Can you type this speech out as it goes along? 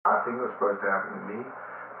I think it was supposed to happen to me,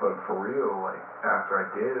 but for real, like, after I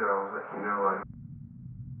did it, I was like, you know,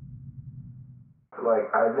 like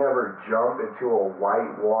I never jump into a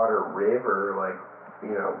white water river, like,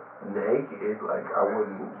 you know, naked. Like, I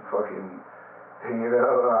wouldn't fucking, you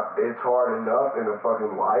know, it's hard enough in a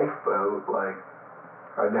fucking lifeboat. Like,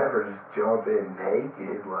 I never just jump in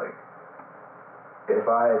naked. Like, if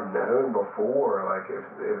I had known before, like, if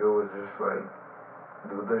it was just like,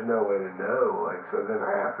 there's no way to know. Like, so then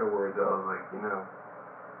afterwards I was like, you know,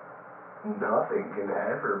 nothing can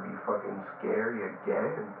ever be fucking scary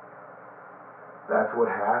again. That's what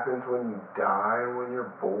happens when you die, when you're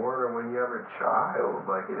born, or when you have a child.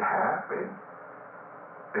 Like, it happened.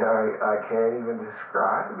 And I can't even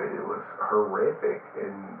describe it. It was horrific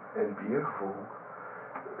and beautiful.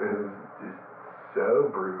 It was just so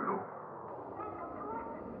brutal.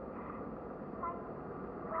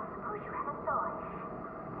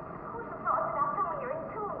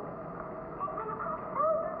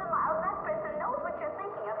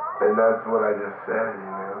 And that's what I just said, you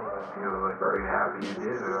know. He was like very happy you did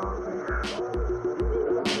it. I was like,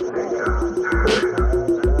 thank God.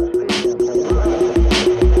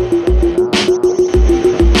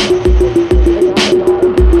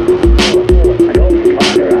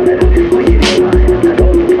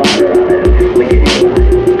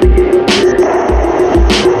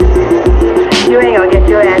 You ain't gonna get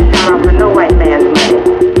your ass shot off for no white man's money.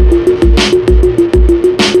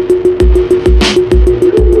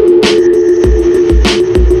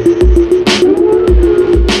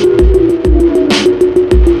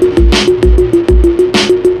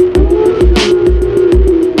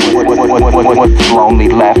 What's lonely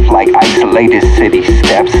left like isolated city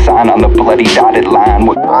steps? Sign on the bloody dotted line.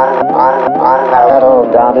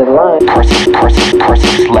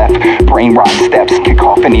 Cursive left. Brain rot steps,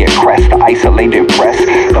 cacophony of crest. The isolated breast.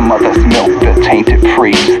 The mother's milk, the tainted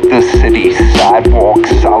priest. The city sidewalks,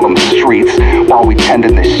 solemn streets. While we tend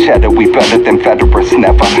in this cheddar, we better than Federists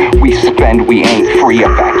never. We spend, we ain't free.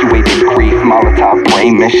 Evacuated grief, Molotov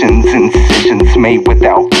brain missions. Incisions made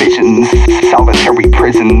without visions. Solitary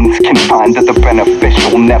prisons, confined to the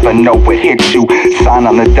beneficial. Never know what hits you. Sign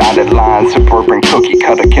on the dotted line. Suburban cookie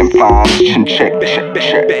cutter confined. Check.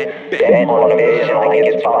 Bet on a vision like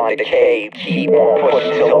it's bond decay. Keep on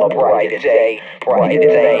pushing till a brighter day. Brighter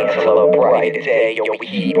day till a brighter day. Yo, we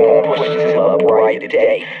keep on pushing till a brighter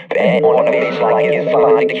day. Bet on a vision like it's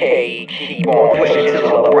bond decay. Keep on pushing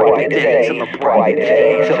till a brighter day. Brighter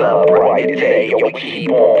day till a brighter day. Yo, we keep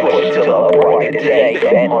on pushing till a brighter day.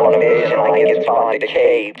 Bet on a vision like it's bond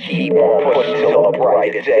decay. Keep on pushing till a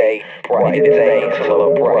brighter day. Brighter day till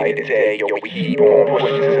a brighter day. Yo, we keep on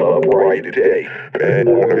pushing till a brighter day. Bet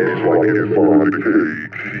on a vision like it's bond decay.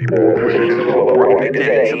 Keep on pushing till a brighter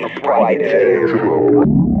day. Brighter day till a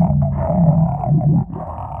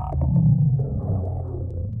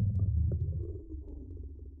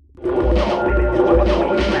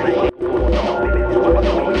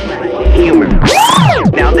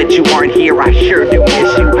Now that you aren't here, I sure do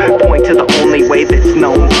miss you. Point to the only way that's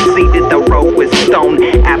known. Seeded the road with stone,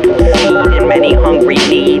 apple seed, and many hungry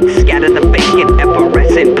needs. Scatter the vacant,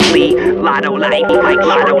 effervescent plea. Lotto light, like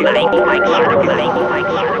lotto light, like lotto light, like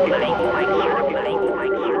lotto light.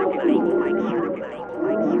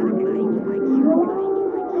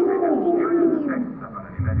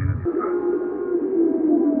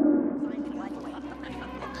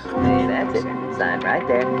 That's it. Sign right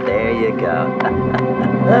there. There you go.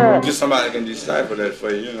 Just somebody can decipher that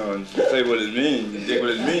for you, you know, and say what it means, and dig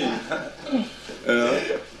what it means. You know,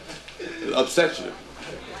 it'll upset you.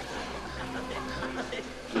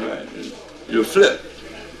 Right. You'll flip.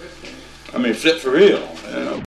 I mean, flip for real. You know.